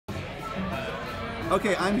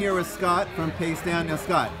Okay, I'm here with Scott from Paystand. Now,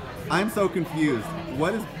 Scott, I'm so confused.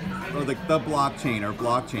 What is the blockchain or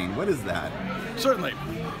blockchain? What is that? Certainly.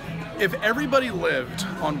 If everybody lived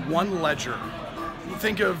on one ledger,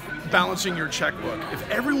 think of balancing your checkbook. If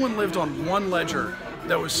everyone lived on one ledger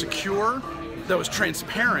that was secure, that was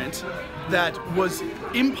transparent, that was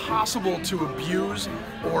impossible to abuse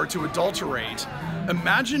or to adulterate,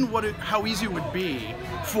 imagine how easy it would be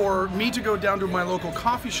for me to go down to my local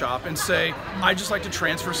coffee shop and say, I'd just like to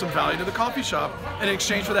transfer some value to the coffee shop, and in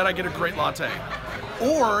exchange for that I get a great latte.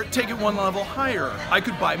 Or take it one level higher. I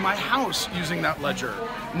could buy my house using that ledger.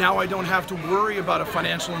 Now I don't have to worry about a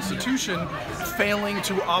financial institution failing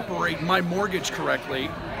to operate my mortgage correctly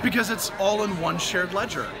because it's all in one shared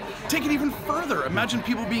ledger. Take it even further. Imagine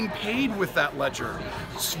people being paid with that ledger.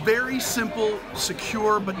 It's very simple,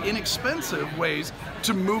 secure, but inexpensive ways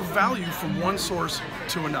to move value from one source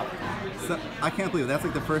to another. So, I can't believe it. That's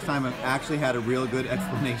like the first time I've actually had a real good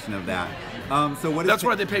explanation of that. So what is That's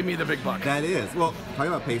why they pay me the big buck. That is. Well,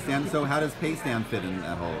 talking about Paystand, so how does Paystand fit in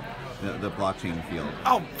that whole, the blockchain field?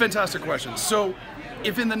 Oh, fantastic question. So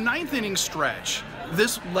if in the 9th inning stretch,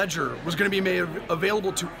 this ledger was going to be made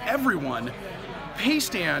available to everyone,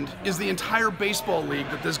 Paystand is the entire baseball league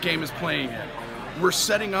that this game is playing in. We're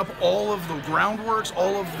setting up all of the groundworks,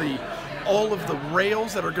 all of the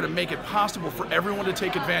rails that are going to make it possible for everyone to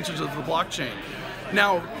take advantage of the blockchain.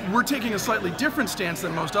 Now, we're taking a slightly different stance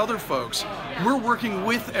than most other folks. We're working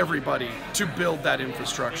with everybody to build that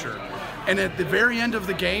infrastructure. And at the very end of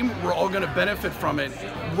the game, we're all going to benefit from it.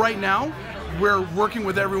 Right now, we're working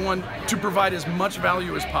with everyone to provide as much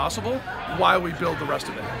value as possible while we build the rest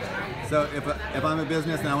of it. So if I'm a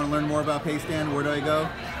business and I want to learn more about Paystand, where do I go?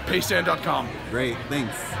 Paystand.com. Great,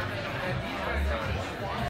 thanks.